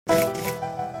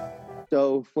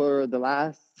So for the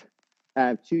last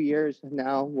 2 years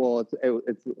now, well,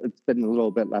 it's been a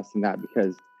little bit less than that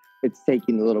because it's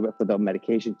taking a little bit for the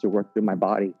medication to work through my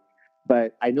body.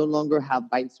 But I no longer have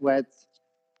night sweats.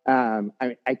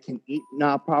 I can eat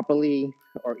not properly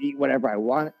or eat whatever I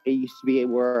want. It used to be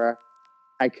where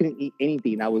I couldn't eat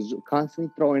anything. I was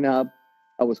constantly throwing up.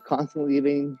 I was constantly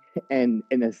living in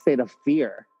a state of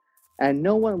fear, and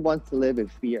no one wants to live in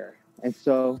fear. And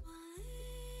so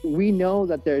we know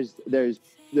that there's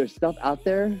stuff out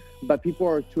there, but people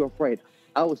are too afraid.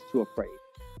 I was too afraid.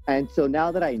 And so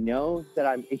now that I know that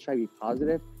I'm HIV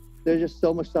positive, there's just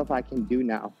so much stuff I can do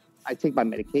now. I take my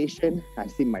medication. I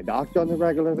see my doctor on a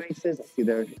regular basis. I see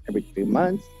there every 3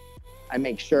 months. I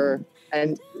make sure.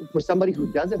 And for somebody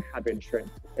who doesn't have insurance,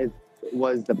 it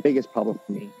was the biggest problem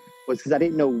for me was because I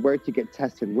didn't know where to get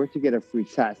tested, where to get a free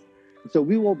test. So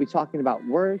we will be talking about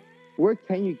where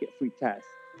can you get free tests,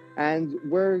 and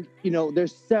where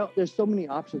there's so many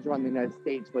options around the United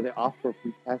States where they offer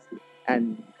free testing,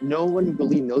 and no one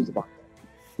really knows about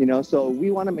them. So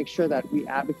we want to make sure that we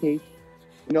advocate,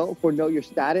 for know your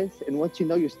status, and once you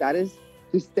know your status,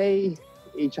 to stay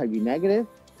HIV negative,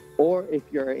 or if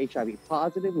you're HIV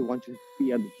positive, we want you to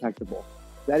be undetectable.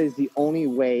 That is the only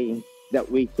way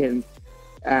that we can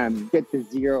get the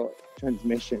zero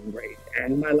transmission rate.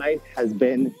 And my life has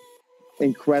been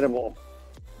incredible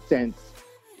since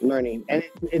learning. And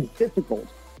it's difficult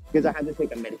because I have to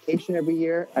take a medication every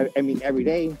year. I mean, every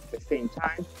day at the same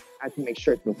time. I have to make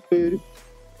sure it's with food.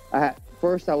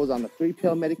 First, I was on the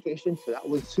 3-pill medication, so that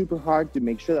was super hard to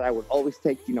make sure that I would always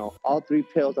take, all 3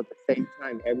 pills at the same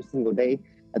time every single day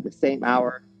at the same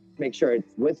hour. Make sure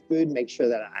it's with food. Make sure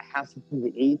that I have something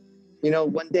to eat.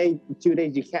 1 day, 2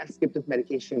 days, you can't skip this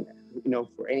medication,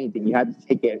 for anything. You have to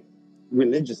take it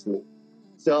religiously.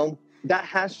 So that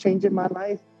has changed in my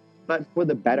life, but for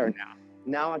the better now.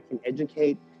 Now I can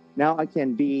educate. Now I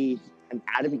can be an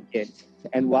advocate.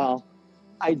 And while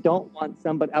I don't want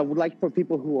somebody, I would like for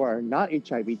people who are not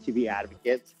HIV to be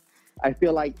advocates. I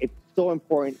feel like it's so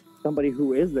important somebody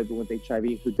who is living with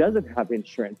HIV, who doesn't have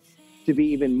insurance, to be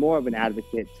even more of an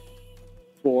advocate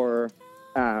for,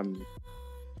 um,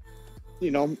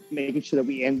 making sure that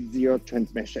we end zero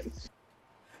transmissions.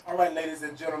 All right, ladies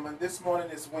and gentlemen, this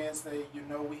morning is Wednesday. You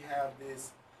know we have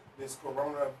this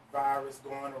coronavirus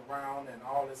going around and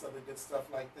all this other good stuff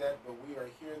like that, but we are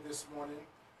here this morning.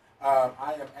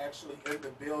 I am actually in the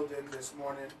building this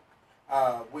morning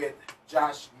with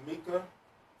Josh Mika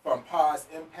from Pause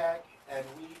Impact, and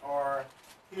we are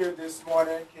here this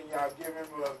morning. Can y'all give him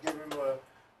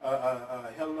a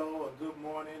hello, a good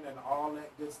morning, and all that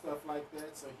good stuff like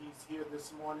that? So he's here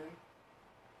this morning.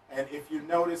 And if you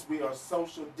notice, we are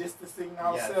social distancing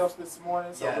ourselves this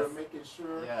morning, so we're making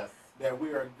sure that we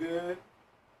are good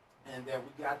and that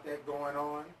we got that going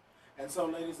on. And so,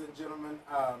 ladies and gentlemen,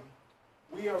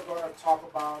 we are going to talk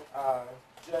about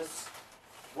just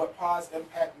what Pause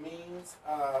Impact means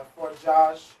for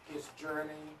Josh, his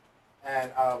journey,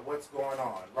 and what's going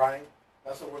on, right?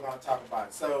 That's what we're going to talk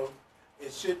about. So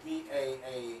it should be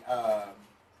a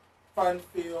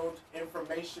fun-filled,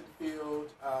 information-filled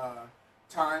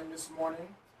time this morning.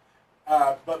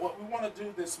 But what we want to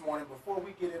do this morning, before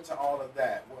we get into all of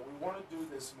that, what we want to do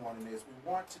this morning is we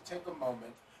want to take a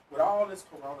moment with all this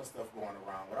corona stuff going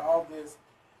around, with all this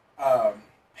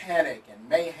panic and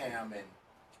mayhem and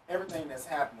everything that's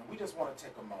happening. We just want to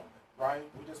take a moment, right?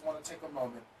 We just want to take a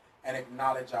moment and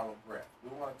acknowledge our breath. We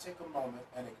want to take a moment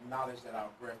and acknowledge that our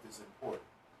breath is important.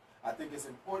 I think it's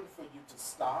important for you to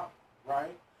stop,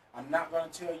 right? I'm not going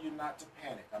to tell you not to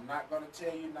panic. I'm not going to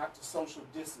tell you not to social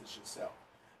distance yourself.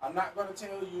 I'm not going to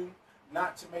tell you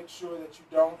not to make sure that you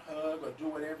don't hug or do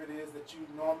whatever it is that you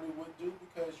normally would do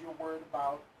because you're worried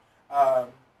about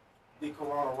the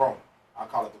corona rona. I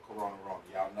call it the corona rona.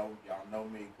 Y'all know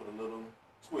me, put a little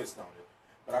twist on it.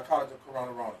 But I call it the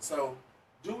corona rona. So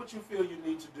do what you feel you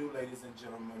need to do, ladies and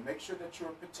gentlemen. Make sure that you're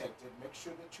protected. Make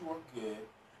sure that you are good.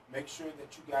 Make sure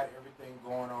that you got everything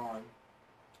going on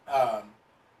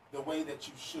the way that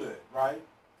you should, right?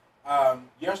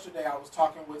 Yesterday I was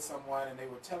talking with someone and they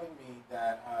were telling me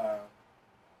that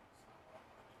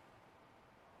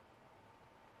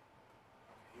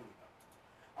here we go.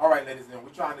 All right, ladies and gentlemen,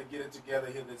 we're trying to get it together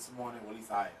here this morning. Well, at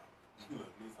least I am. Look,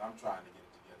 at least I'm trying to get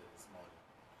it together this morning.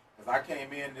 Because I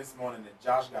came in this morning and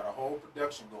Josh got a whole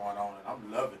production going on and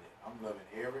I'm loving it. I'm loving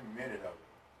every minute of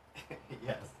it.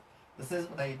 Yes. This is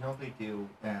what I normally do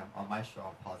on my show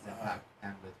on Pause Impact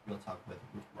and with Real Talk with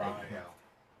Ray Hill.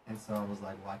 And so I was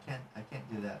like, well, I can't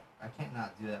do that. I can't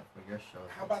not do that for your show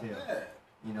How about too. that?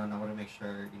 And I want to make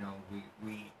sure,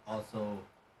 we also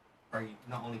are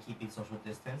not only keeping social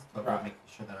distance, but we're making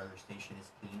sure that our station is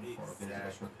clean for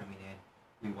visitors who are coming in.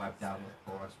 We wipe down with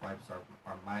Clorox wipes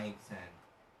our mics, and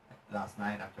last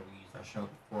night after we used our show,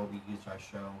 before we used our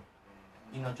show,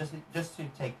 just to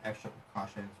take extra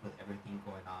precautions with everything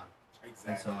going on.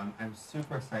 Exactly. And so I'm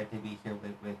super excited to be here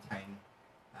with Titan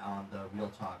on the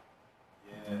Real Talk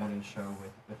morning show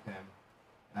with him.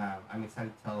 I'm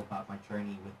excited to tell about my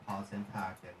journey with Pause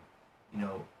Impact,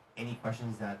 and any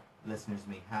questions that listeners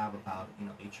may have about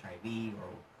HIV or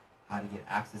how to get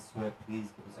access to it, please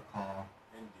give us a call.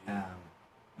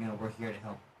 We're here to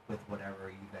help with whatever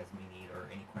you guys may need or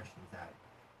any questions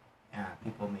that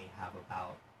people may have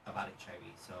about HIV.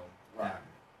 So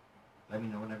let me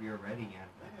know whenever you're ready.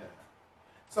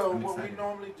 So what we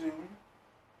normally do,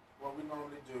 we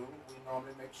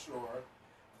normally make sure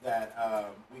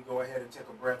that we go ahead and take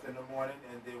a breath in the morning,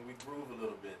 and then we groove a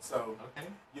little bit. So,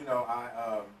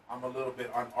 I'm a little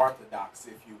bit unorthodox,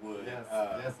 if you would. Yes,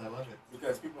 I love it.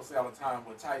 Because people say all the time,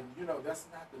 well, Titan, that's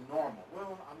not the normal.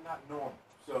 Well, I'm not normal.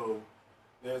 So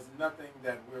there's nothing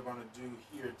that we're going to do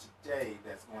here today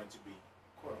that's going to be,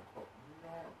 quote unquote,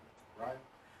 normal, right?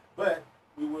 But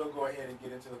we will go ahead and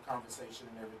get into the conversation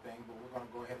and everything, but we're going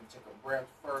to go ahead and take a breath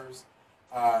first,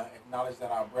 acknowledge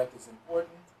that our breath is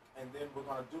important, and then we're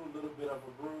going to do a little bit of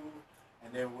a groove,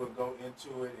 and then we'll go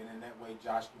into it, and in that way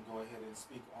Josh can go ahead and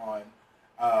speak on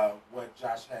what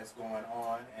Josh has going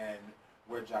on and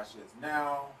where Josh is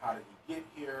now, how did he get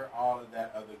here, all of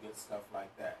that other good stuff like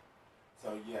that.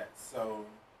 So yes, so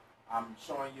I'm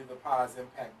showing you the Pause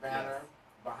Impact banner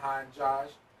behind Josh.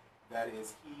 That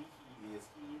is he is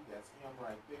he, that's him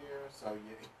right there. So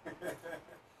yeah.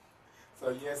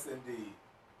 So yes indeed.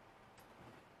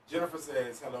 Jennifer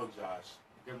says, hello Josh.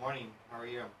 Good morning. How are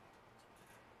you?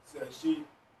 So she,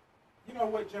 you know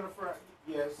what, Jennifer?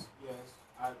 Yes,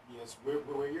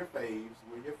 we're your faves.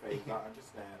 We're your faves. I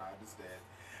understand.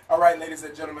 All right, ladies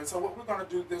and gentlemen. So what we're going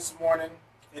to do this morning,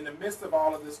 in the midst of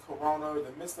all of this corona, in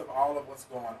the midst of all of what's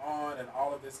going on and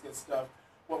all of this good stuff,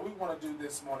 what we want to do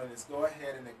this morning is go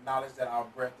ahead and acknowledge that our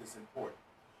breath is important.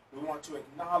 We want to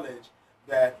acknowledge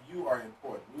that you are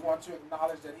important. We want to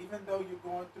acknowledge that even though you're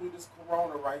going through this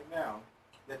corona right now,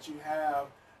 that you have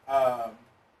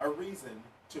a reason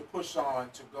to push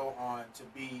on, to go on, to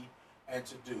be, and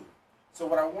to do. So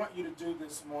what I want you to do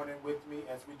this morning with me,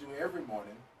 as we do every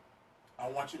morning, I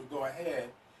want you to go ahead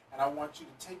and I want you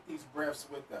to take these breaths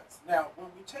with us. Now, when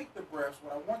we take the breaths,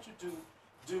 what I want you to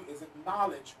do is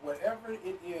acknowledge whatever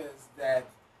it is that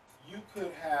you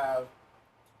could have,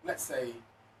 let's say,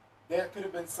 there could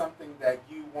have been something that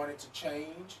you wanted to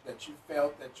change, that you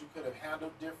felt that you could have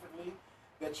handled differently,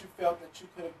 that you felt that you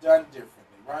could have done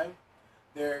differently, right?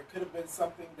 There could have been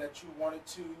something that you wanted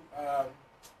to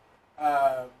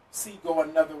see go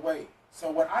another way.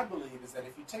 So what I believe is that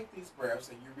if you take these breaths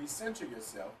and you recenter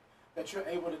yourself, that you're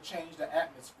able to change the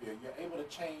atmosphere, you're able to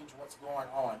change what's going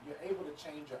on, you're able to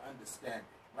change your understanding,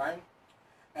 right?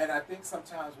 And I think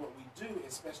sometimes what we do,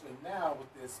 especially now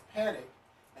with this panic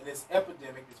and this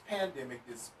epidemic, this pandemic,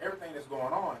 this everything that's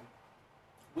going on,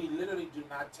 we literally do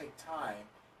not take time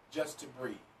just to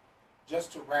breathe,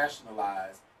 just to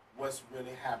rationalize what's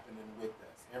really happening with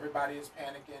us. Everybody is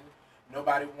panicking.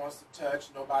 Nobody wants to touch.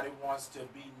 Nobody wants to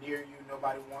be near you.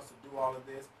 Nobody wants to do all of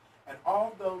this. And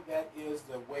although that is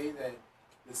the way that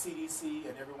the CDC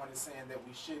and everyone is saying that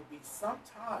we should be,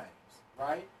 sometimes,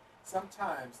 right?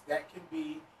 Sometimes that can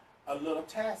be a little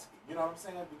tasky. You know what I'm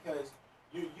saying? Because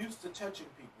you're used to touching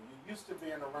people. You're used to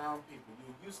being around people.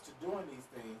 You're used to doing these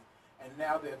things. And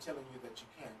now they're telling you that you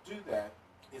can't do that.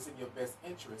 It's in your best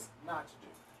interest not to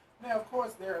do. Now, of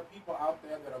course, there are people out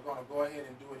there that are going to go ahead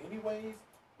and do it anyways,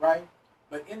 right?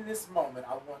 But in this moment,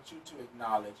 I want you to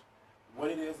acknowledge what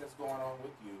it is that's going on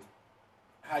with you,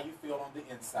 how you feel on the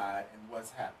inside, and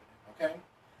what's happening, okay?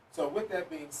 So with that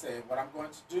being said, what I'm going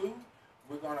to do,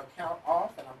 we're going to count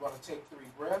off, and I'm going to take 3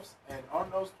 breaths. And on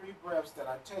those 3 breaths that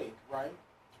I take, right,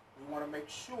 we want to make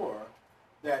sure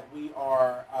that we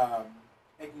are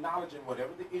acknowledging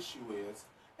whatever the issue is.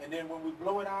 And then when we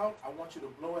blow it out, I want you to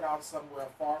blow it out somewhere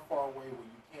far, far away where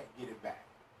you can't get it back,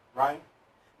 right?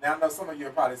 Now, I know some of you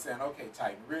are probably saying, okay,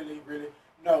 Titan, really?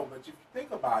 No, but if you think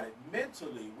about it,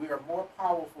 mentally, we are more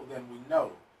powerful than we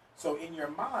know. So in your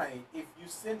mind, if you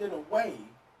send it away,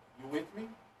 you with me?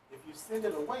 If you send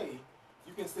it away,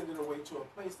 you can send it away to a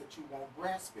place that you won't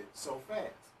grasp it so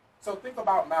fast. So think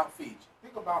about Mount Fuji.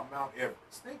 Think about Mount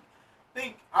Everest.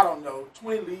 Think, I don't know,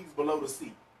 20 leagues below the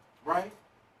sea, right?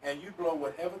 And you blow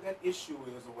whatever that issue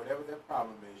is or whatever that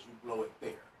problem is, you blow it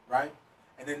there, right?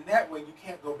 And then that way you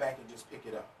can't go back and just pick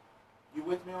it up. You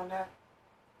with me on that?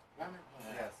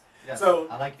 Yes. So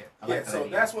I like it. So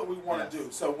that's what we want to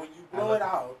do. So when you blow it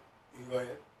out, You go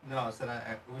ahead. No, so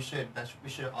we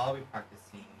should all be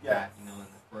practicing that. In the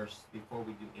first before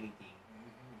we do anything.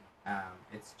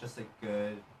 It's just a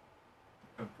good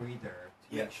breather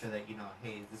to make sure that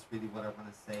hey, is this really what I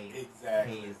want to say?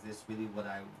 Exactly. Hey, is this really what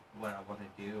I want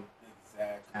to do?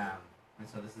 Exactly. And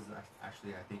so this is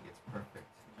actually, I think it's perfect.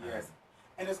 Yes,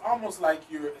 and it's almost like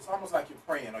you're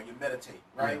praying or you're meditating,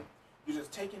 right? Yeah. You're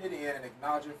just taking it in and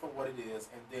acknowledging for what it is,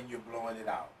 and then you're blowing it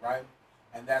out, right?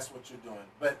 And that's what you're doing.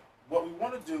 But what we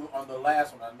want to do on the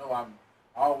last one, I know I'm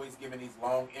always giving these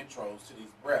long intros to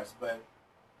these breaths, but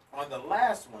on the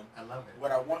last one, I love it.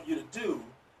 What I want you to do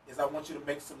is I want you to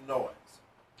make some noise.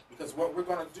 Because what we're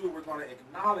going to do, we're going to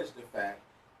acknowledge the fact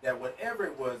that whatever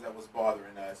it was that was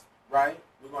bothering us, right,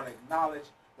 we're going to acknowledge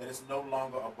that it's no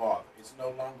longer a bother. It's no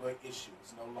longer an issue.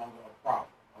 It's no longer a problem,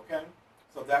 okay?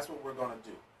 So that's what we're going to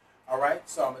do. All right,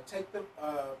 so I'm going to take the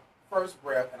first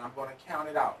breath and I'm going to count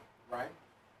it out, right?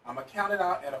 I'm going to count it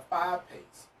out at a 5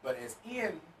 pace. But as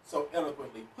Ian so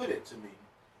eloquently put it to me,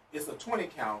 it's a 20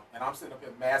 count, and I'm sitting up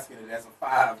here masking it as a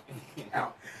 5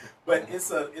 count. But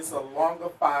it's a longer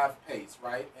 5 pace,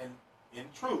 right? And in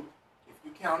truth, if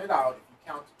you count it out, if you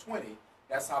count to 20,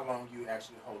 that's how long you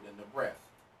actually hold in the breath.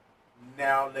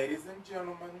 Now, ladies and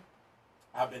gentlemen,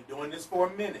 I've been doing this for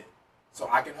a minute, so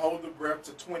I can hold the breath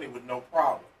to 20 with no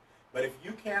problem. But if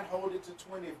you can't hold it to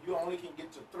 20, if you only can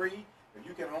get to 3, if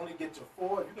you can only get to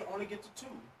 4, if you can only get to 2,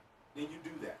 then you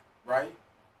do that, right?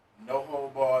 No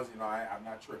hold bars, I'm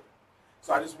not tripping.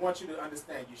 So I just want you to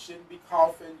understand, you shouldn't be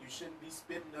coughing, you shouldn't be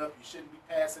spitting up, you shouldn't be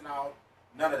passing out,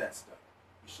 none of that stuff.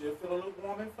 You should feel a little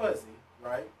warm and fuzzy,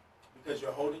 right? Because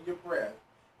you're holding your breath,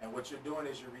 and what you're doing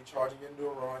is you're recharging your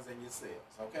neurons and your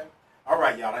cells, okay? All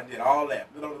right, y'all, I did all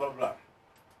that, blah, blah, blah, blah.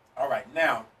 All right,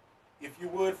 now, if you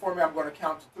would for me, I'm going to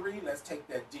count to 3. Let's take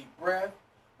that deep breath.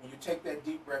 When you take that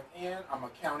deep breath in, I'm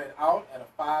going to count it out at a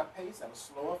 5 pace, at a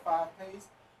slower 5 pace.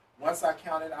 Once I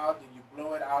count it out, then you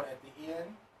blow it out at the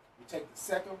end. You take the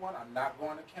second one, I'm not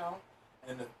going to count.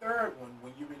 And the third one,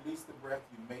 when you release the breath,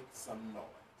 you make some noise.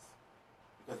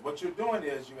 Because what you're doing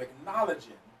is you're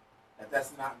acknowledging that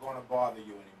that's not going to bother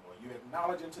you anymore. You're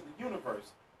acknowledging to the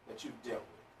universe that you've dealt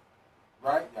with.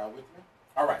 Right? Y'all with me?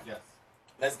 All right. Yes.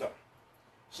 Let's go.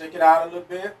 Shake it out a little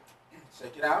bit.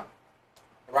 Shake it out.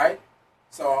 All right?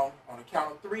 So on the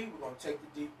count of 3, we're going to take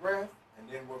the deep breath, and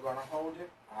then we're going to hold it.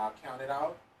 I'll count it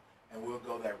out, and we'll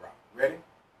go that route. Ready?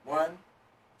 1,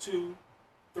 2,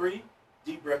 3.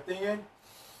 Deep breath in.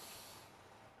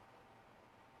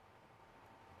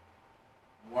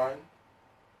 1,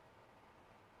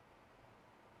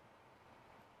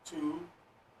 2,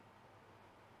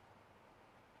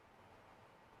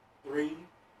 3,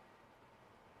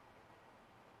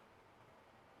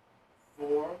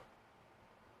 4,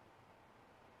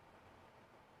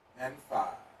 and 5.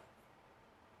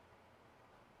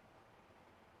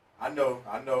 I know.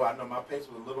 My pace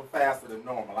was a little faster than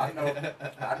normal. I know.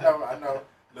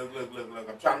 Look.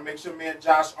 I'm trying to make sure me and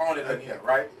Josh on it in here,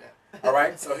 right? Yeah. All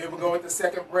right. So here we go with the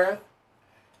second breath.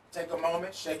 Take a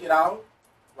moment, shake it out,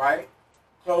 right?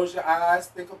 Close your eyes,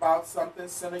 think about something,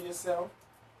 center yourself.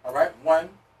 All right. 1,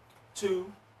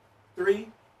 2,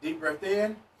 3. Deep breath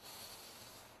in.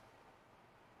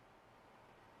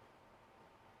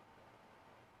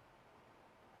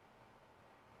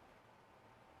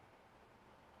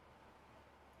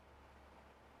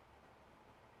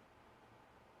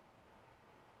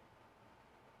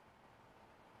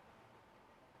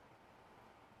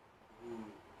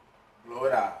 Blow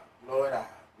it out.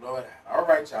 All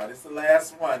right, y'all. This is the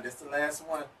last one.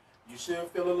 You should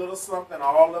feel a little something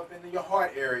all up into your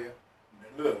heart area.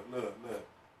 Look.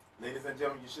 Ladies and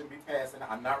gentlemen, you shouldn't be passing.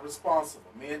 I'm not responsible.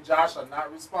 Me and Josh are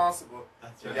not responsible.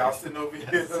 That's right. Y'all sitting over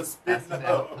here spitting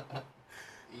up.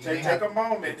 Take a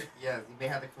moment. Yes, you may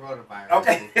have the coronavirus.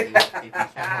 Okay. If you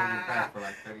can't hold your breath for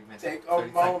like 30 minutes. Take a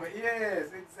moment. Yes,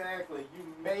 exactly.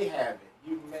 You may have it.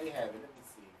 Let me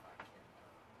see if I can.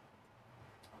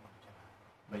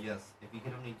 But yes, if you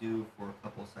can only do for a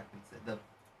couple seconds,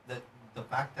 the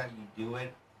fact that you do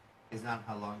it is not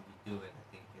how long you do it.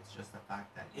 I think it's just the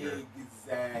fact that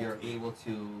you're able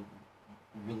to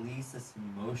release this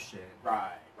emotion,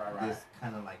 right. This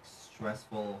kind of like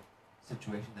stressful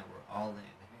situation that we're all in,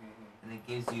 and it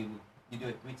gives you do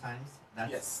it 3 times.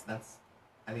 That's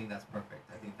I think that's perfect.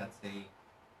 I think it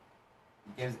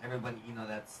gives everybody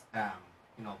that's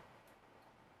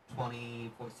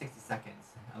 20 for 60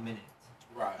 seconds, a minute,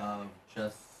 right, of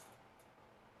just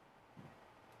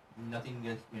nothing.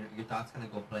 Your thoughts kind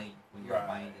of go blank when your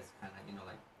mind is kind of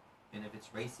and if it's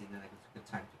racing, then it's a good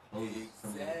time to close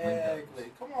some of the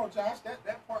windows. Come on, Josh,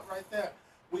 that part right there.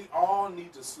 We all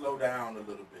need to slow down a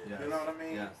little bit. Yes. You know what I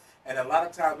mean? Yes. And a lot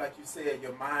of times, like you said,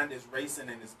 your mind is racing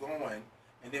and it's going.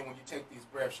 And then when you take these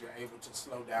breaths, you're able to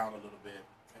slow down a little bit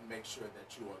and make sure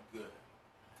that you are good.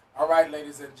 All right,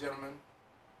 ladies and gentlemen.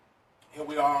 Here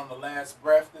we are on the last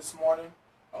breath this morning.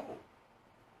 Oh,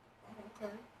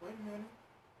 okay. Wait a minute.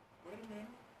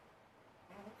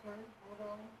 Oh, okay, hold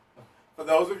on. For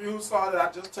those of you who saw that I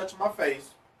just touched my face,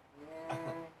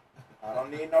 I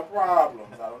don't need no problems.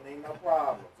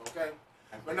 Okay?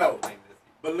 But no.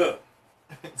 But look.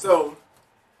 So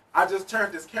I just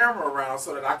turned this camera around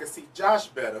so that I could see Josh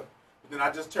better. But then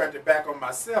I just turned it back on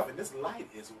myself, and this light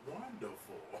is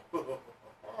wonderful.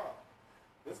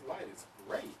 This light is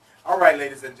great. All right,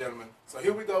 ladies and gentlemen. So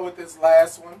here we go with this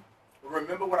last one.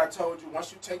 Remember what I told you.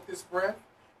 Once you take this breath,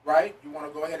 right, you want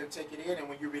to go ahead and take it in. And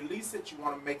when you release it, you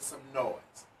want to make some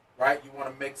noise, right? You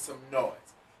want to make some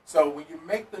noise. So when you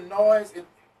make the noise, you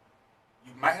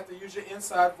might have to use your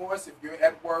inside voice if you're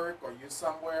at work or you're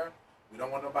somewhere. We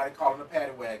don't want nobody calling a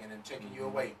paddy wagon and taking you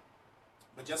away.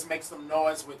 But just make some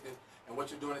noise with it. And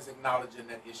what you're doing is acknowledging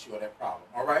that issue or that problem.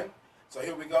 All right? So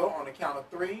here we go. On the count of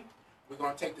 3. We're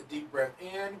going to take the deep breath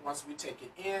in. Once we take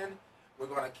it in, we're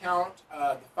going to count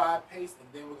the 5 pace, and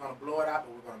then we're going to blow it out,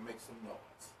 but we're going to make some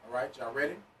noise. All right, y'all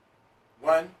ready?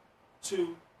 1,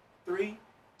 2, 3.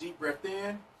 Deep breath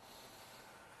in.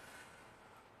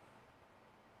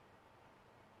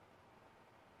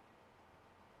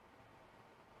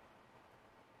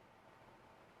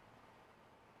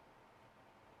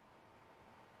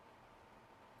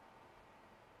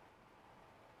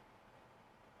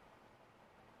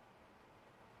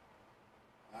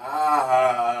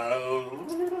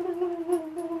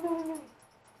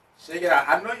 Shake it out.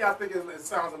 I know y'all think it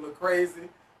sounds a little crazy,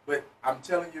 but I'm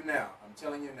telling you now.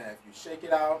 If you shake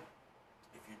it out,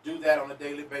 if you do that on a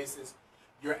daily basis,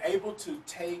 you're able to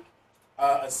take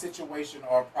a situation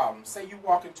or a problem. Say you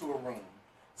walk into a room.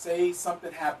 Say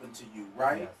something happened to you,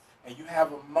 right? Yes. And you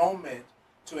have a moment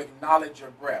to acknowledge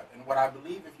your breath. And what I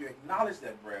believe, if you acknowledge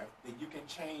that breath, then you can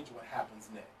change what happens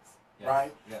next,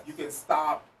 right? Yes. You can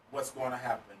stop what's going to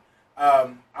happen.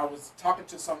 I was talking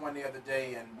to someone the other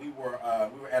day, and we were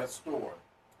at a store,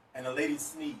 and a lady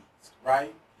sneezed,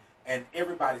 right? And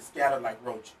everybody scattered like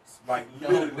roaches, like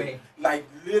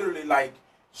literally, like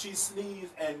she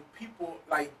sneezed, and people,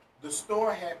 like the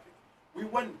store had, we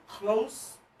wasn't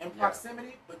close in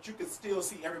proximity, but you could still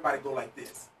see everybody go like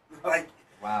this, like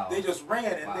wow. They just ran,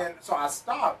 and then so I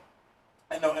stopped,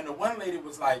 and the one lady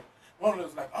was like, oh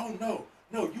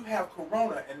no, you have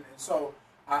corona, and so.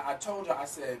 I told her, I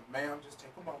said, ma'am, just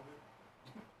take a moment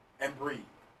and breathe,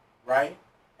 right?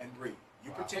 And breathe.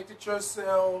 You protected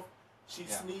yourself. She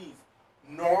sneezed.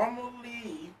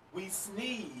 Normally, we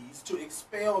sneeze to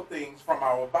expel things from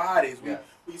our bodies.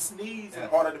 We sneeze in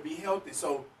order to be healthy.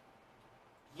 So,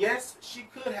 yes, she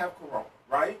could have corona,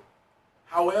 right?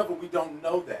 However, we don't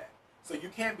know that. So you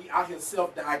can't be out here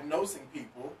self-diagnosing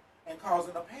people and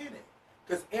causing a panic.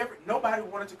 Because nobody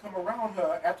wanted to come around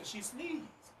her after she sneezed.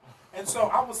 And so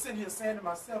I was sitting here saying to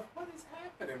myself, what is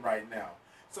happening right now?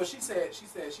 So she said,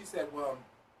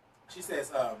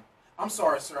 I'm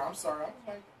sorry, sir, I'm sorry. I was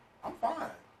like, I'm fine.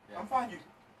 Yeah. I'm fine. You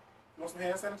want some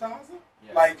hand sanitizer?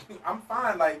 Yeah. Like, I'm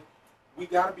fine. Like, we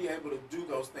got to be able to do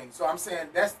those things. So I'm saying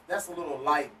that's a little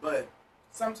light, but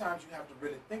sometimes you have to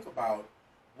really think about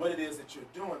what it is that you're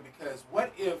doing, because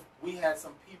what if we had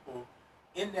some people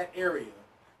in that area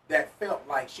that felt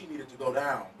like she needed to go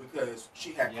down because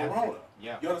she had corona.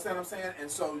 Yeah. You understand what I'm saying? And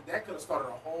so that could have started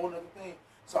a whole other thing.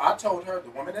 So I told her, the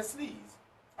woman that sneezed,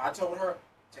 I told her,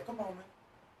 take a moment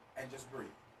and just breathe,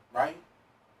 right?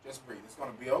 Just breathe. It's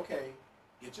going to be okay.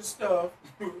 Get your stuff,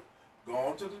 go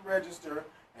on to the register,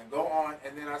 and go on.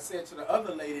 And then I said to the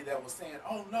other lady that was saying,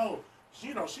 oh, no, she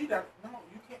don't, no,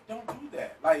 you can't, don't do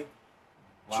that. Like,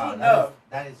 true enough.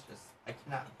 That is just, I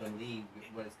cannot believe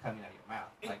what is coming out of your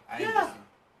mouth. Like, I'm just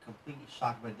completely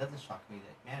shocked, but it doesn't shock me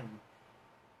that, man,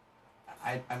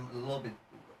 I'm a little bit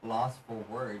lost for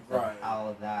words of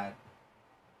how that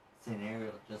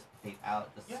scenario just played out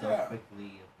just so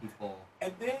quickly of people.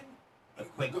 And then a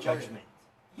quick judgment.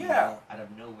 You know, out of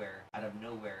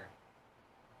nowhere.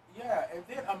 Yeah, and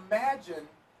then imagine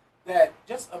that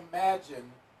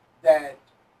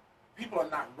people are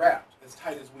not wrapped as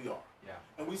tight as we are. Yeah.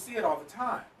 And we see it all the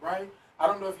time, right? I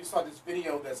don't know if you saw this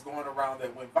video that's going around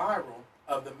that went viral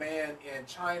of the man in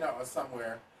China or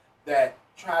somewhere that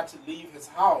tried to leave his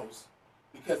house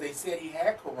because they said he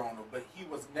had corona, but he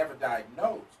was never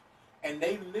diagnosed. And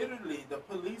the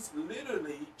police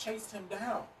literally chased him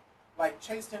down.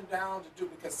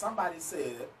 Because somebody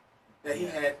said that he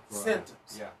had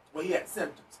symptoms. Yeah. Well, he had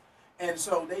symptoms. And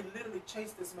so they literally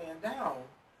chased this man down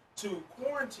to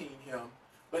quarantine him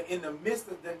But in the midst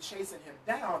of them chasing him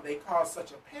down, they caused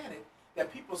such a panic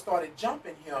that people started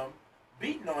jumping him,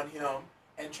 beating on him,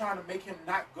 and trying to make him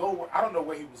not go where, I don't know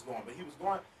where he was going, but he was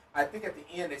going, I think at the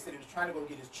end they said he was trying to go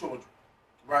get his children,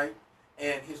 right?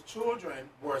 And his children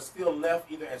were still left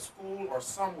either at school or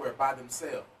somewhere by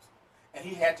themselves. And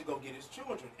he had to go get his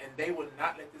children. And they would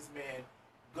not let this man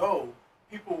go.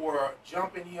 People were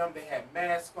jumping him. They had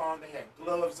masks on. They had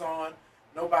gloves on.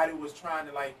 Nobody was trying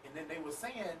to and then they were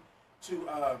saying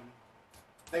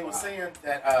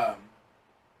that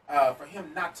for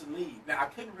him not to leave. Now, I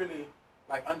couldn't really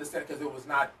understand because it was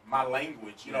not my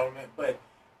language, you know what I mean? But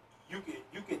you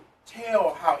could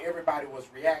tell how everybody was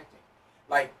reacting.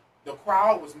 Like, the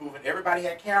crowd was moving. Everybody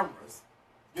had cameras,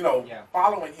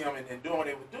 following him and doing what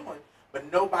they were doing.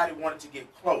 But nobody wanted to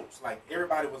get close. Like,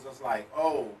 everybody was just like,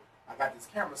 oh, I got this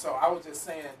camera. So I was just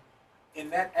saying, in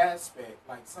that aspect,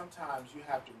 sometimes you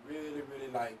have to really, really,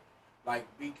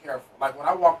 be careful. Like, when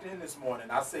I walked in this morning,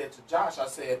 I said to Josh, I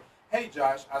said, hey,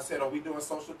 Josh, I said, are we doing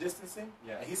social distancing?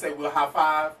 Yes. And he said, we'll high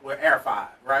five, we'll air five,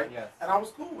 right? Yes. And I was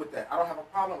cool with that. I don't have a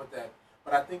problem with that.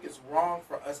 But I think it's wrong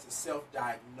for us to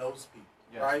self-diagnose people,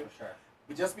 yes, right? For sure.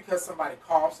 But just because somebody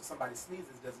coughs or somebody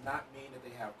sneezes does not mean that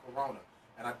they have corona.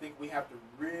 And I think we have to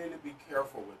really be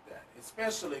careful with that.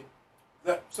 Especially,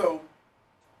 so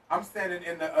I'm standing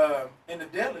in the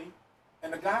deli,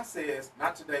 and the guy says,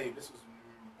 not today, this was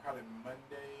probably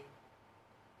Monday,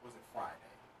 was it Friday?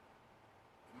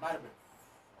 It might have been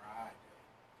Friday.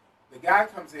 The guy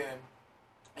comes in,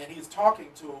 and he's talking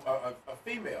to a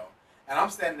female, and I'm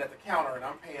standing at the counter, and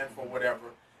I'm paying for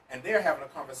whatever, and they're having a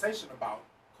conversation about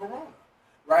corona,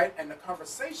 right? And the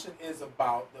conversation is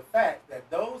about the fact that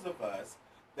those of us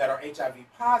that are HIV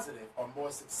positive are more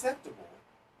susceptible,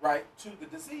 right, to the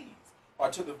disease or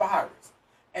to the virus.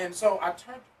 And so I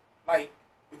turned,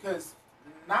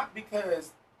 not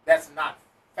because that's not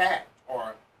fact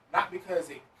or not because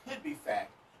it could be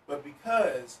fact, but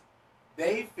because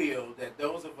they feel that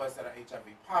those of us that are HIV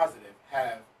positive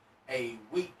have a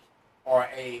weak or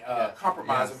a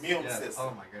compromised immune system.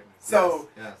 Oh my goodness. So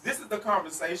this is the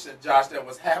conversation, Josh, that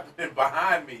was happening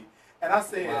behind me. And I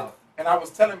said, wow. And I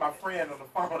was telling my friend on the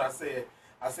phone, I said,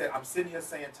 I'm sitting here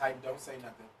saying, Titan, don't say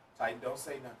nothing. Titan, don't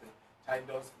say nothing. Titan,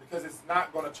 don't, because it's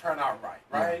not going to turn out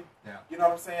right? Yeah. You know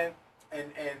what I'm saying?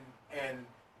 And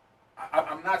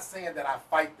I'm not saying that I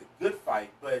fight the good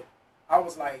fight, but I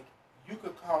was like, you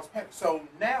could cause panic. So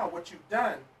now what you've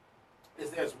done is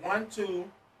there's 1, 2,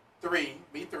 3,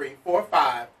 me 3, 4,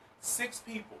 5, 6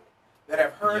 people that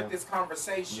have heard this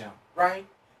conversation, right?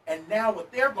 And now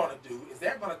what they're going to do is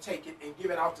they're going to take it and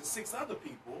give it out to 6 other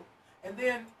people. And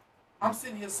then I'm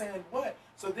sitting here saying, what?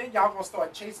 So then y'all going to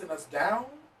start chasing us down?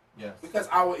 Yes. Because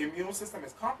our immune system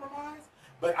is compromised?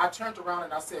 But I turned around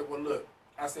and I said, well, look.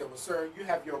 I said, well, sir, you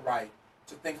have your right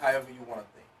to think however you want to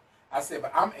think. I said,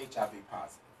 but I'm HIV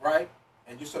positive, right?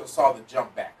 And you sort of saw the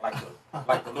jump back, like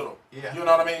the little, you know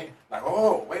what I mean? Like,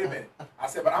 oh, wait a minute. I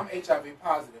said, but I'm HIV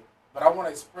positive, but I want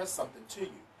to express something to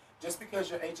you. Just because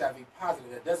you're HIV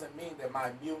positive, that doesn't mean that my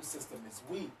immune system is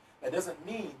weak. That doesn't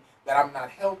mean that I'm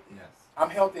not healthy. Yes. I'm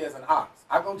healthy as an ox.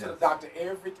 I go to the doctor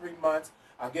every 3 months.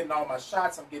 I'm getting all my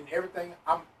shots. I'm getting everything.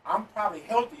 I'm probably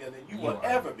healthier than you will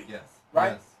ever be. Yes.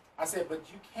 Right? Yes. I said, but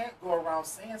you can't go around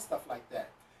saying stuff like that.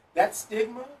 That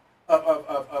stigma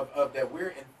of that we're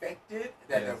infected,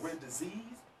 that we're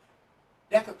diseased,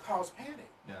 that could cause panic.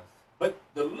 Yes. But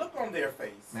the look on their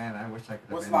face, man, I wish I could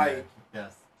have was been like, there.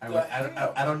 Yes.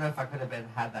 I don't know if I could have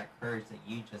had that courage that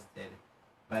you just did,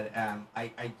 but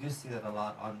I do see that a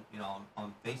lot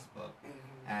on Facebook,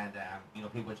 and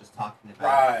people just talking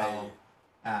about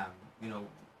how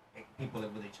people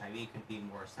with HIV could be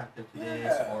more receptive to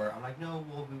this, or I'm like, no,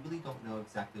 well, we really don't know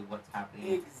exactly what's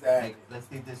happening. Exactly. Like,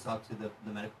 let's leave this up to the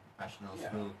medical professionals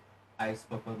who I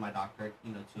spoke with my doctor,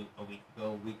 a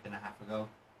week and a half ago.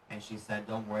 And she said,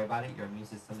 don't worry about it. Your immune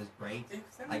system is great.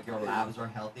 Exactly. Like, your labs are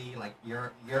healthy. Like,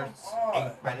 you're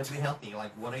incredibly healthy.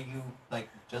 Like, what are you,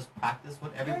 just practice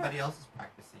what everybody else is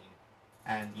practicing.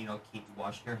 And, keep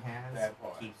washing your hands.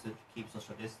 Keep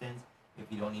social distance. If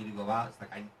you don't need to go out, it's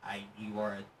like, you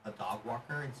are a dog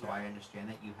walker. And so I understand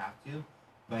that you have to.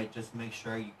 But just make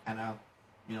sure you kind of,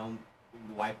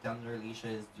 wipe down their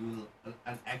leashes, do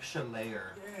an extra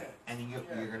layer. And then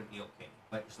you're going to be okay.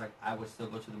 But it's like, I would still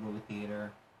go to the movie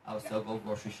theater. I would still go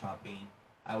grocery shopping.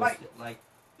 I would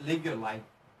live your life.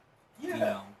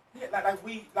 Yeah.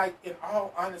 In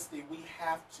all honesty, we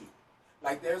have to.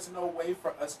 There's no way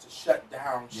for us to shut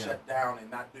down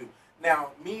and not do. Now,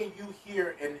 me and you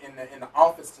here in the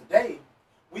office today,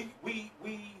 we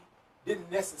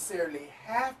didn't necessarily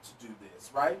have to do this,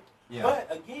 right? Yeah.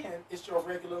 But again, it's your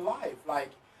regular life.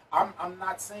 I'm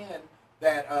not saying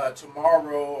that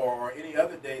tomorrow or any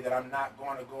other day that I'm not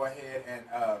going to go ahead and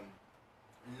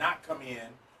not come in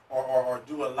or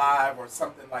do a live or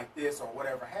something like this or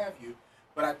whatever have you.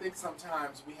 But I think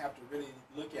sometimes we have to really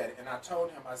look at it. And I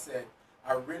told him, I said,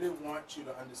 I really want you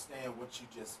to understand what you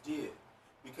just did,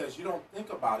 because you don't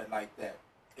think about it like that.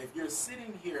 If you're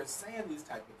sitting here saying these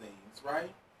type of things, right,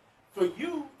 for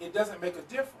you, it doesn't make a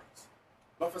difference.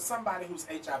 But for somebody who's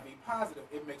HIV positive,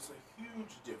 it makes a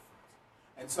huge difference.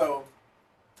 And so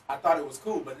I thought it was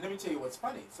cool. But let me tell you what's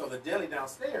funny. So the deli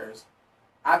downstairs,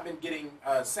 I've been getting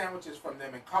sandwiches from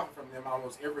them and coffee from them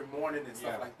almost every morning and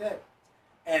stuff like that.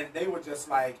 And they were just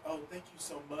like, oh, thank you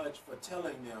so much for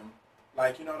telling them.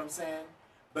 Like, you know what I'm saying?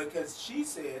 Because she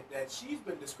said that she's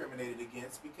been discriminated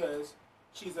against because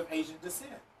she's of Asian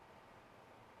descent.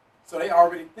 So they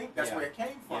already think that's where it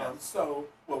came from. So,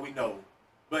 well, we know.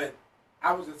 But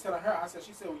I was just telling her, I said,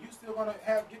 she said, well, you still going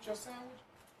to get your sandwich?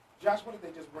 Josh, what did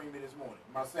they just bring me this morning?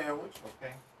 My sandwich.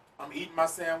 Okay. I'm eating my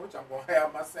sandwich. I'm going to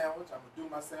have my sandwich. I'm going to do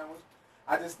my sandwich.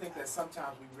 I just think that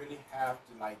sometimes we really have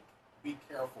to, like, be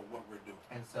careful what we're doing.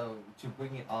 And so to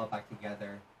bring it all back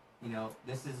together, you know,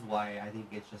 this is why I think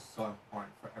it's just so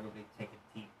important for everybody to take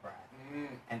a deep breath.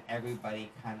 And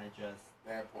everybody kind of just,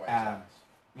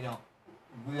 you know,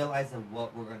 realize of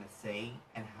what we're going to say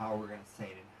and how we're going to say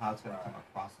it and how it's going to come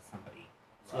across to somebody.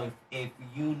 So if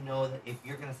you know that if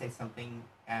you're going to say something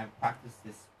and practice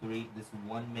this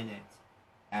 1 minute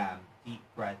deep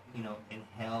breath, you know,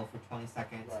 inhale for 20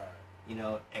 seconds, you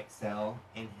know, exhale,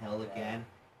 inhale again,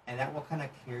 and that will kind of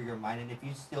clear your mind. And if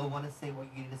you still want to say what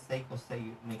you need to say, go say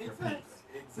make your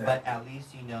peace. But at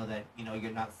least you know that, you know,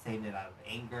 you're not saying it out of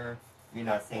anger, you're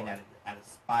not saying that out of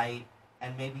spite,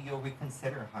 and maybe you'll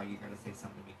reconsider how you're going to say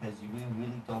something, because we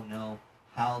really don't know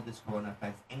how this corona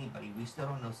affects anybody. We still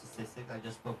don't know statistics. I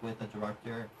just spoke with the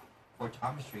director for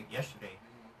Thomas Street yesterday,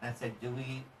 and I said, do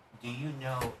you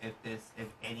know if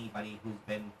anybody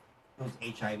who's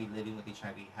HIV, living with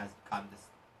HIV, has gotten this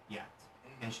yet?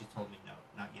 And she told me no,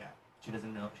 not yet. She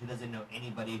doesn't know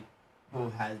anybody who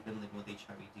has been living with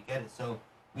HIV to get it. So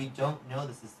we don't know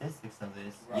the statistics of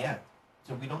this yet.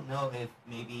 So we don't know if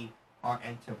maybe our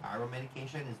antiviral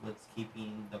medication is what's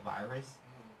keeping the virus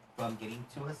from getting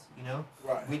to us. You know,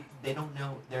 they don't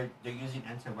know. They're using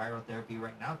antiviral therapy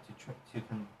right now to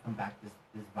combat this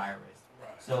virus.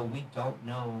 So we don't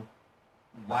know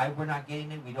why we're not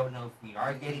getting it. We don't know if we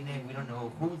are getting it. We don't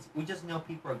know we just know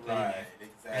people are getting it.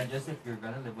 Exactly. And just if you're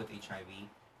gonna live with HIV,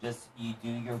 just you do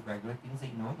your regular things that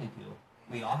you normally do.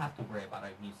 We all have to worry about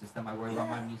our immune system. I worry about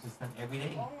my immune system every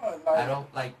day. I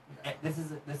don't like this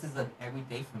is an every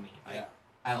day for me.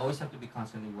 I always have to be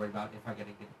constantly worried about if I get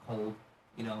a cold,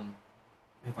 you know,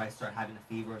 if I start having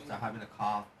a fever, start having a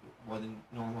cough more than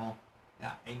normal.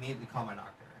 I immediately call my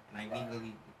doctor and I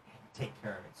immediately take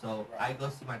care of it. So I go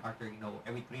see my doctor, you know,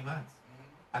 every 3 months.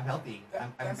 I'm healthy.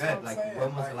 I'm good. Like,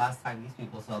 when was the last time these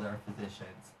people saw their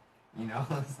physicians? You know,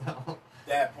 so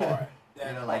that part.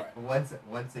 You know, like once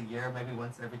a year, maybe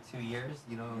once every 2 years.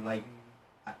 You know, like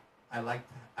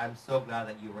I'm so glad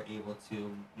that you were able to,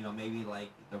 you know, maybe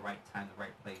like the right time, the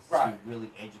right place to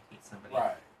really educate somebody.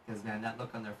 Because man, that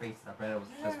look on their faces, I bet it was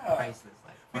just priceless.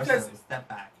 Like, because step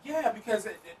back. Yeah, because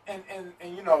and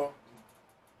you know,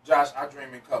 Josh, I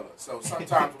dream in color. So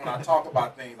sometimes when I talk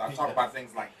about things, I talk about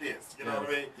things like this. You know what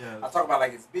I mean? I talk about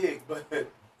like it's big,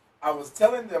 but I was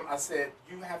telling them, I said,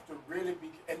 you have to really be,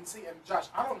 and see, and Josh,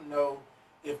 I don't know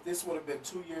if this would have been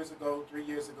 2 years ago, 3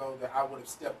 years ago, that I would have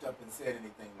stepped up and said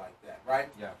anything like that, right?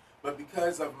 Yeah. But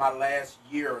because of my last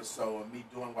year or so of me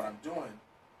doing what I'm doing,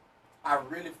 I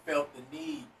really felt the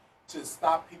need to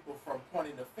stop people from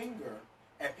pointing the finger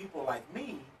at people like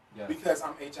me because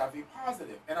I'm HIV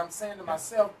positive. And I'm saying to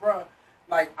myself, bruh,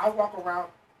 like I walk around,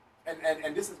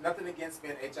 and this is nothing against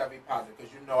being HIV positive,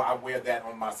 because you know I wear that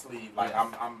on my sleeve. Like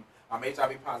I'm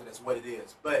HIV positive, that's what it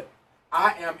is. But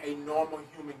I am a normal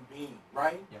human being,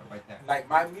 right? Yeah, right there. Like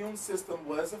my immune system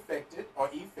was affected or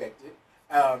effected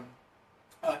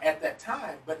at that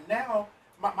time, but now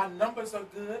my numbers are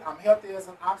good. I'm healthy as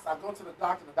an ox. I go to the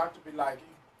doctor, and the doctor be like,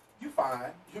 "You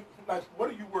fine? Like, what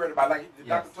are you worried about?" Like the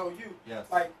doctor told you,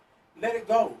 like, let it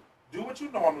go. Do what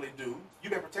you normally do.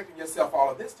 You've been protecting yourself all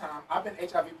of this time. I've been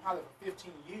HIV positive for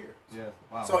 15 years. Yeah,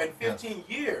 wow. So in 15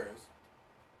 years,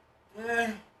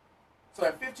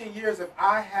 if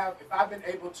I've been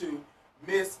able to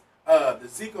miss the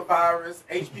Zika virus,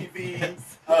 HPV,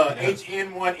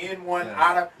 H1N1,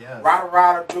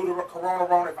 Rada, do the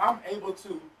corona, if I'm able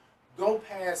to go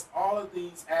past all of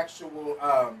these actual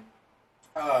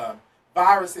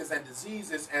viruses and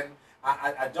diseases, and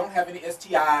I don't have any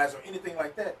STIs or anything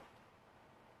like that,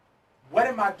 what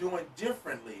am I doing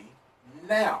differently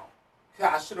now?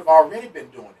 I should have already been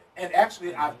doing it. And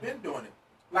actually, I've been doing it.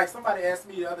 Like somebody asked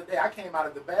me the other day, I came out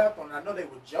of the bathroom, and I know they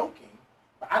were joking,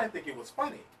 but I didn't think it was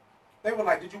funny. They were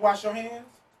like, "Did you wash your hands?"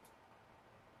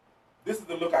 This is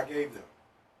the look I gave them.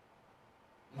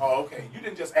 Oh, okay. You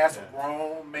didn't just ask a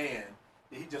grown man,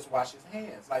 did he just wash his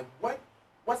hands? Like,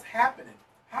 what's happening?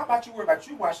 How about you worry about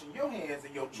you washing your hands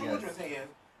and your children's hands,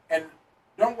 and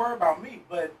don't worry about me?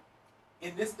 But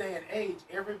in this day and age,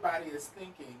 everybody is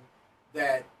thinking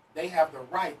that they have the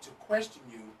right to question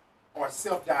you or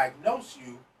self-diagnose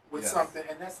you with something,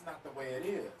 and that's not the way it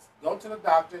is. Go to the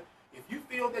doctor. If you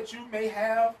feel that you may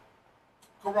have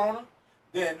corona,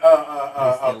 then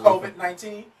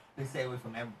COVID-19. They stay away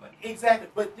from everybody. Exactly.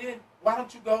 But then why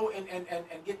don't you go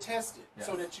and get tested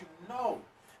so that you know?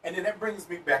 And then that brings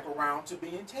me back around to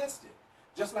being tested.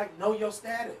 Just like know your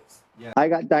status. Yeah. I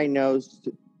got diagnosed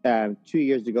 2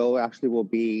 years ago. Actually, will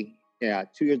be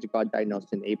 2 years ago. I got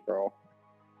diagnosed in April.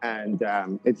 And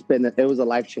it was a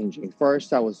life changing.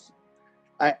 First,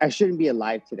 I shouldn't be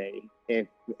alive today if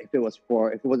it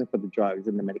wasn't for the drugs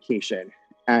and the medication.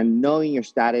 And knowing your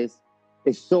status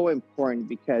is so important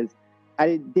because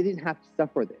I didn't have to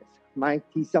suffer this. My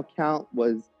T cell count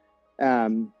was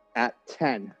at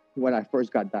 10 when I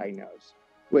first got diagnosed,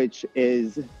 which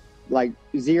is like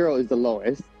 0 is the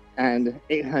lowest and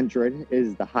 800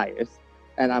 is the highest,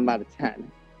 and I'm at a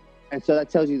 10. And so that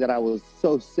tells you that I was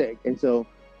so sick. And so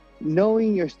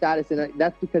knowing your status, and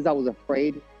that's because I was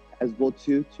afraid as well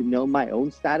to know my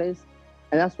own status.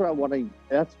 And that's what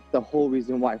that's the whole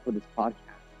reason why for this podcast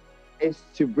is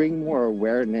to bring more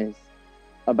awareness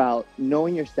about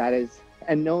knowing your status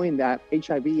and knowing that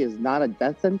HIV is not a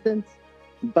death sentence,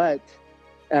 but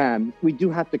we do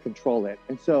have to control it.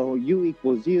 And so U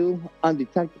equals U,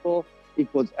 undetectable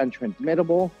equals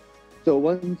untransmittable. So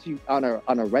once you on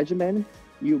a regimen,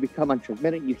 you become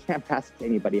untransmitted, you can't pass it to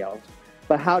anybody else.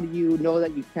 But how do you know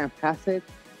that you can't pass it?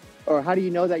 Or how do you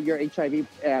know that you're HIV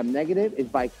negative? Is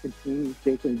by continuing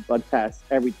taking blood tests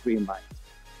every 3 months.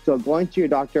 So going to your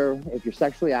doctor, if you're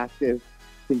sexually active,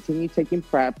 continue taking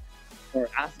PrEP or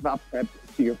ask about PrEP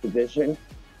to your physician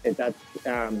if that's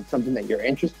something that you're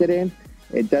interested in.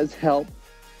 It does help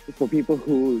for people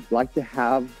who like to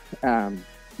have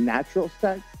natural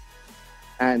sex.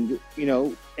 And,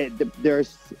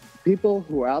 there's people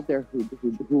who are out there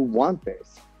who want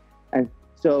this. And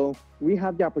so we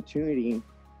have the opportunity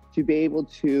to be able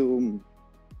to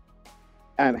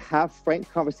have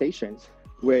frank conversations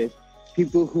with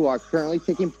people who are currently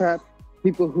taking PrEP,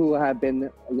 people who have been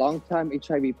a long time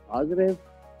HIV positive,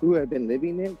 who have been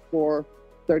living it for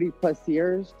 30 plus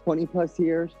years, 20 plus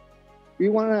years. We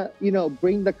want to,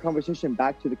 bring the conversation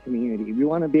back to the community. We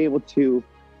want to be able to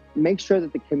make sure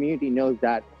that the community knows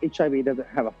that HIV doesn't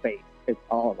have a face. It's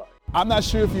all of us. I'm not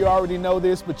sure if you already know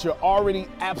this, but you're already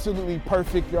absolutely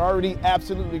perfect. You're already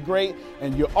absolutely great,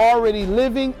 and you're already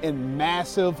living in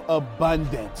massive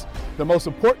abundance. The most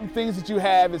important things that you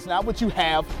have is not what you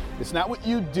have, it's not what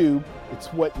you do, it's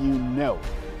what you know.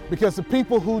 Because the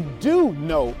people who do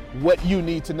know what you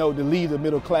need to know to lead the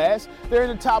middle class, they're in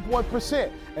the top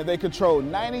 1%, and they control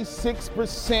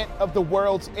 96% of the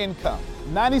world's income.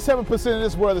 97% of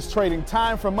this world is trading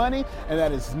time for money, and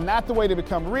that is not the way to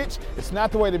become rich, it's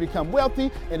not the way to become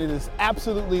wealthy, and it is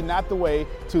absolutely not the way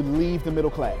to leave the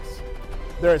middle class.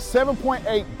 There are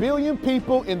 7.8 billion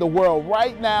people in the world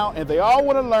right now, and they all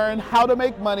want to learn how to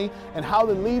make money and how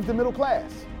to leave the middle class.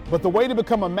 But the way to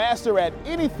become a master at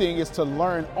anything is to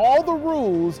learn all the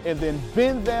rules and then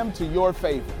bend them to your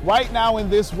favor. Right now in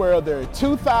this world, there are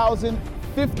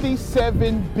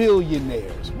 2,057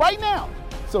 billionaires. Right now.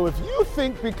 So if you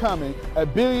think becoming a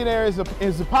billionaire is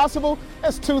impossible,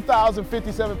 that's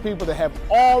 2,057 people that have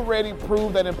already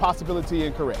proved that impossibility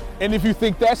incorrect. And if you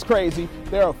think that's crazy,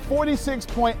 there are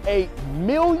 46.8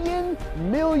 million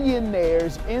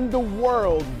millionaires in the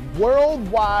world,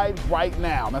 worldwide right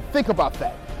now. Now think about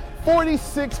that.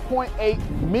 46.8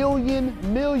 million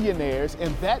millionaires,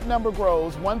 and that number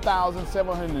grows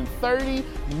 1,730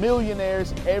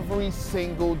 millionaires every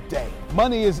single day.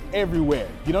 Money is everywhere.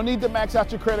 You don't need to max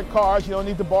out your credit cards. You don't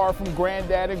need to borrow from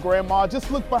granddad and grandma. Just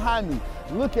look behind me.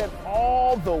 Look at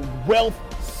all the wealth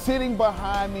sitting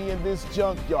behind me in this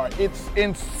junkyard. It's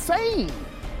insane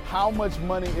how much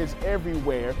money is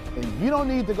everywhere, and you don't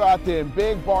need to go out there and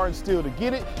beg, borrow, and steal to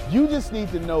get it. You just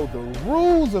need to know the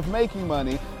rules of making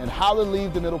money and how to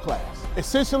leave the middle class.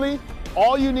 Essentially,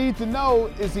 all you need to know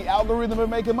is the algorithm of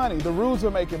making money, the rules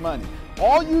of making money.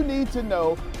 All you need to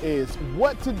know is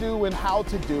what to do and how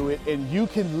to do it, and you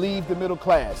can leave the middle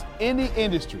class. Any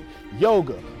industry,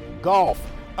 yoga, golf,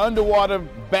 underwater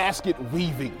basket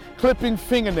weaving, clipping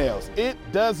fingernails, it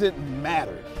doesn't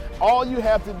matter. All you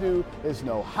have to do is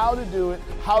know how to do it,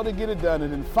 how to get it done,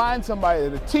 and then find somebody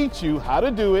to teach you how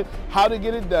to do it, how to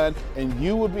get it done, and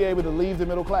you will be able to leave the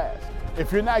middle class.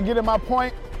 If you're not getting my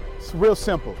point, it's real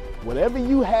simple. Whatever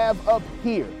you have up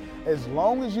here, as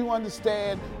long as you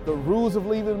understand the rules of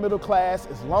leaving the middle class,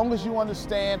 as long as you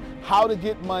understand how to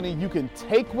get money, you can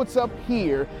take what's up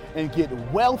here and get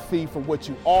wealthy from what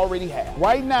you already have.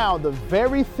 Right now, the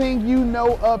very thing you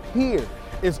know up here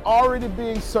is already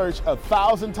being searched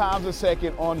 1,000 times a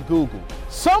second on Google.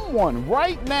 Someone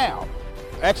right now,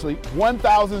 actually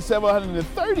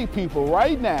 1,730 people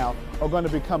right now are going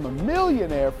to become a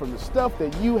millionaire from the stuff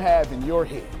that you have in your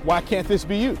head. Why can't this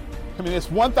be you? I mean, it's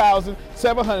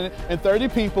 1,730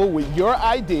 people with your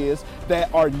ideas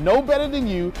that are no better than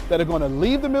you, that are going to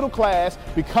leave the middle class,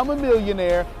 become a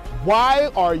millionaire.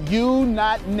 Why are you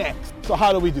not next? So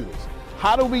how do we do this?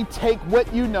 How do we take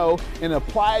what you know and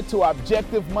apply it to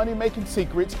objective money-making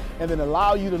secrets and then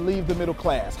allow you to leave the middle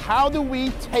class? How do we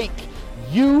take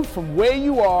you from where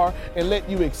you are and let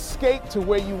you escape to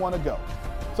where you want to go?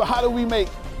 So how do we make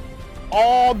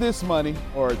all this money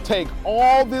or take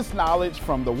all this knowledge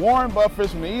from the Warren Buffetts,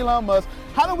 from the Elon Musk?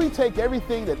 How do we take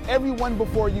everything that everyone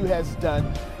before you has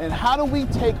done, and how do we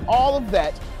take all of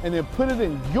that and then put it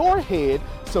in your head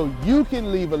so you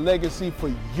can leave a legacy for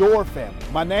your family?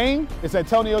 My name is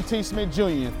Antonio T. Smith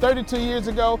Jr. 32 years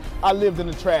ago, I lived in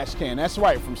a trash can. That's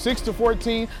right, from 6 to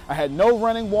 14, I had no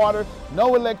running water,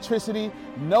 no electricity,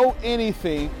 no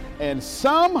anything, and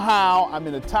somehow I'm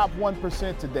in the top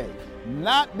 1% today.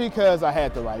 Not because I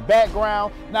had the right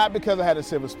background, not because I had a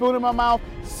silver spoon in my mouth,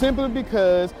 simply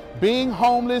because being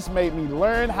homeless made me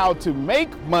learn how to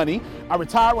make money. I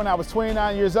retired when I was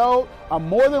 29 years old. I'm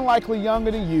more than likely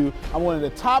younger than you. I'm one of the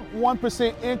top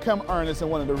 1% income earners in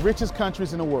one of the richest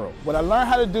countries in the world. What I learned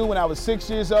how to do when I was 6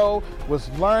 years old was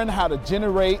learn how to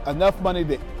generate enough money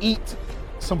to eat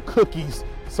some cookies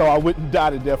so I wouldn't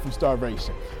die to death from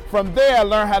starvation. From there, I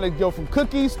learned how to go from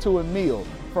cookies to a meal.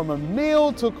 From a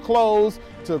meal to clothes,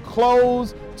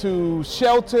 to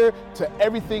shelter, to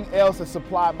everything else that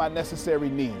supplied my necessary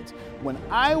needs. When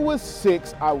I was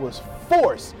 6, I was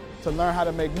forced to learn how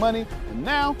to make money, and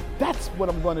now that's what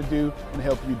I'm going to do and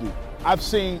help you do. I've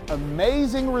seen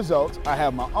amazing results. I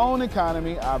have my own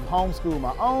economy, I've homeschooled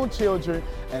my own children,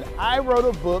 and I wrote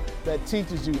a book that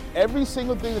teaches you every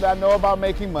single thing that I know about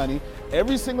making money,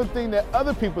 every single thing that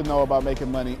other people know about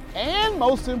making money, and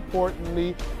most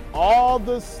importantly, all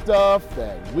the stuff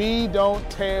that we don't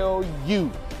tell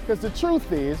you. Because the truth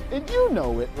is, and you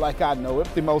know it like I know it,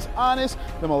 the most honest,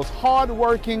 the most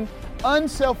hardworking,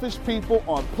 unselfish people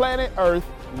on planet Earth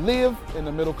live in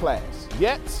the middle class.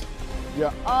 Yet,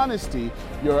 your honesty,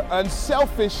 your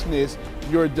unselfishness,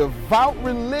 your devout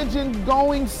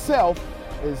religion-going self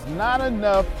is not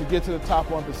enough to get to the top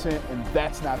 1%, and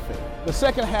that's not fair. The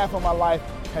second half of my life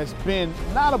has been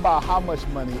not about how much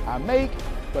money I make,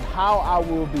 but how I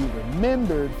will be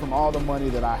remembered from all the money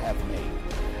that I have made.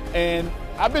 And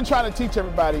I've been trying to teach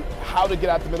everybody how to get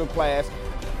out the middle class.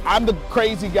 I'm the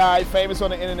crazy guy famous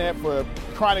on the internet for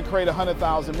trying to create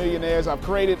 100,000 millionaires. I've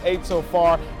created 8 so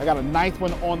far. I got a 9th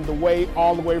one on the way,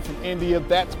 all the way from India.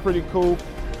 That's pretty cool.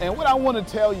 And what I want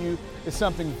to tell you is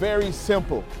something very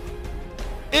simple.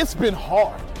 It's been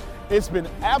hard. It's been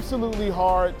absolutely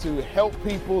hard to help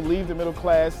people leave the middle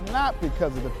class, not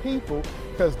because of the people,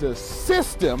 because the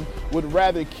system would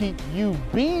rather keep you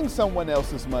being someone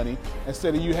else's money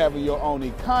instead of you having your own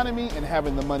economy and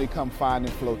having the money come find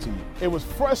and flow to you. It was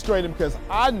frustrating because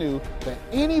I knew that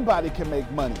anybody can make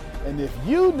money. And if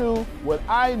you knew what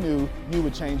I knew, you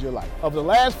would change your life. Over the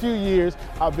last few years,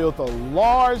 I've built a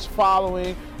large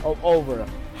following of over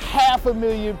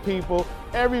 500,000 people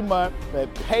every month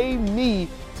that pay me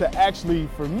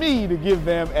for me to give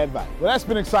them advice. Well, that's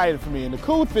been exciting for me. And the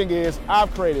cool thing is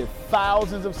I've created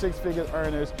thousands of six-figure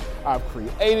earners. I've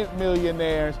created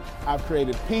millionaires. I've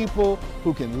created people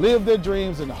who can live their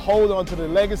dreams and hold on to their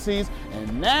legacies.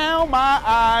 And now my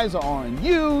eyes are on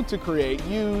you to create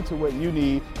you to what you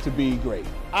need to be great.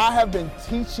 I have been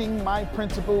teaching my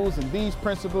principles and these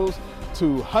principles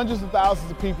to hundreds of thousands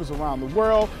of people around the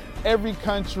world, every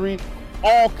country,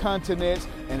 all continents,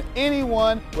 and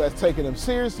anyone who has taken them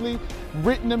seriously,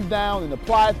 written them down, and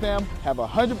applied them have a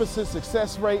 100%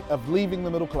 success rate of leaving the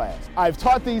middle class. I've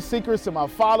taught these secrets to my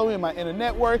following, my inner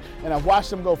network, and I've watched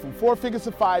them go from 4 figures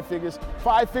to 5 figures,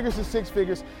 5 figures to 6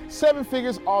 figures, 7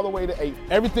 figures, all the way to 8.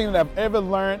 Everything that I've ever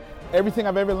learned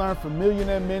from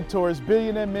millionaire mentors,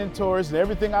 billionaire mentors, and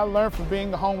everything I learned from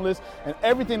being homeless, and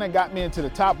everything that got me into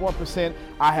the top 1%,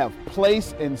 I have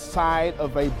placed inside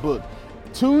of a book.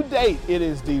 To date, it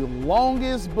is the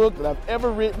longest book that I've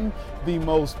ever written, the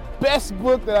most best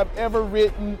book that I've ever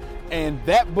written, and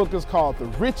that book is called The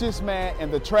Richest Man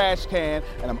and the Trash Can,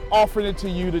 and I'm offering it to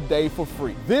you today for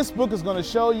free. This book is going to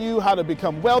show you how to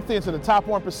become wealthy into the top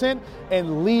 1%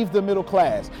 and leave the middle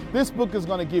class. This book is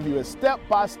going to give you a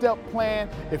step-by-step plan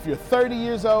if you're 30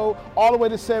 years old, all the way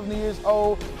to 70 years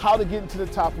old, how to get into the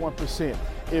top 1%.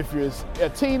 If you're a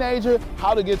teenager,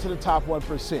 how to get to the top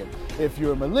 1%. If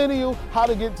you're a millennial, how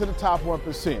to get to the top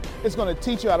 1%. It's going to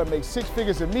teach you how to make 6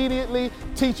 figures immediately,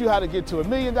 teach you how to get to $1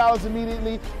 million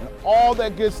immediately, and all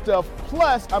that good stuff.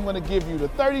 Plus, I'm going to give you the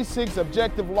 36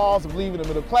 objective laws of leaving the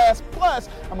middle class. Plus,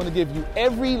 I'm going to give you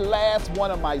every last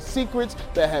one of my secrets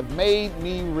that have made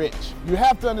me rich. You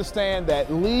have to understand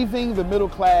that leaving the middle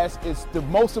class is the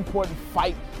most important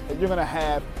fight that you're going to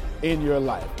have in your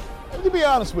life. To be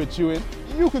honest with you, and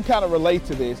you can kind of relate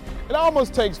to this, it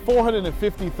almost takes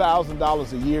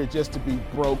 $450,000 a year just to be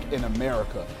broke in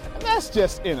America. And that's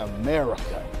just in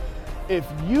America. If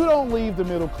you don't leave the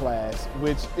middle class,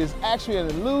 which is actually an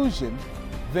illusion,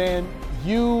 then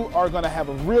you are going to have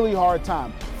a really hard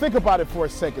time. Think about it for a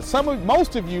second.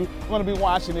 Most of you going to be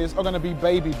watching this are going to be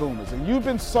baby boomers, and you've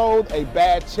been sold a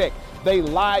bad check. They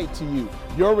lied to you.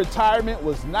 Your retirement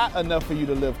was not enough for you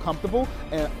to live comfortable,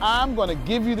 and I'm going to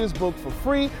give you this book for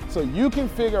free so you can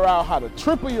figure out how to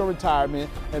triple your retirement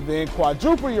and then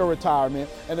quadruple your retirement,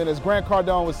 and then, as Grant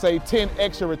Cardone would say,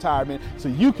 10x your retirement so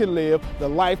you can live the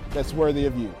life that's worthy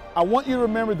of you. I want you to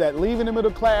remember that leaving the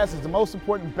middle class is the most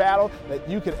important battle that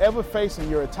you could ever face in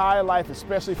your entire life,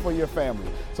 especially for your family.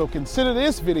 So consider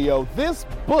this video, this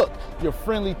book, your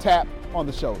friendly tap on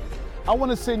the shoulder. I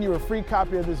want to send you a free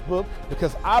copy of this book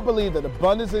because I believe that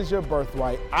abundance is your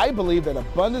birthright. I believe that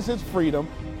abundance is freedom,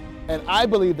 and I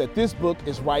believe that this book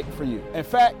is right for you. In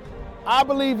fact, I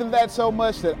believe in that so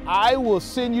much that I will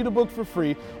send you the book for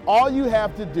free. All you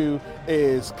have to do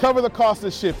is cover the cost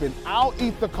of shipping. I'll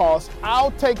eat the cost.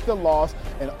 I'll take the loss.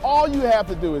 And all you have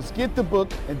to do is get the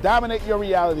book and dominate your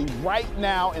reality right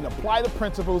now and apply the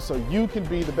principles so you can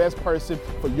be the best person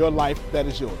for your life that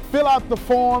is yours. Fill out the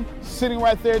form sitting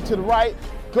right there to the right.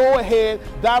 Go ahead,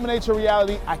 dominate your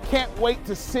reality. I can't wait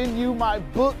to send you my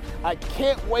book. I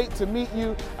can't wait to meet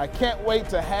you. I can't wait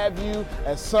to have you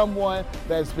as someone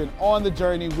that's been on the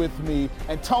journey with me.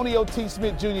 Antonio T.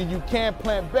 Smith Jr., you can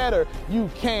plan better. You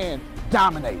can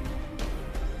dominate.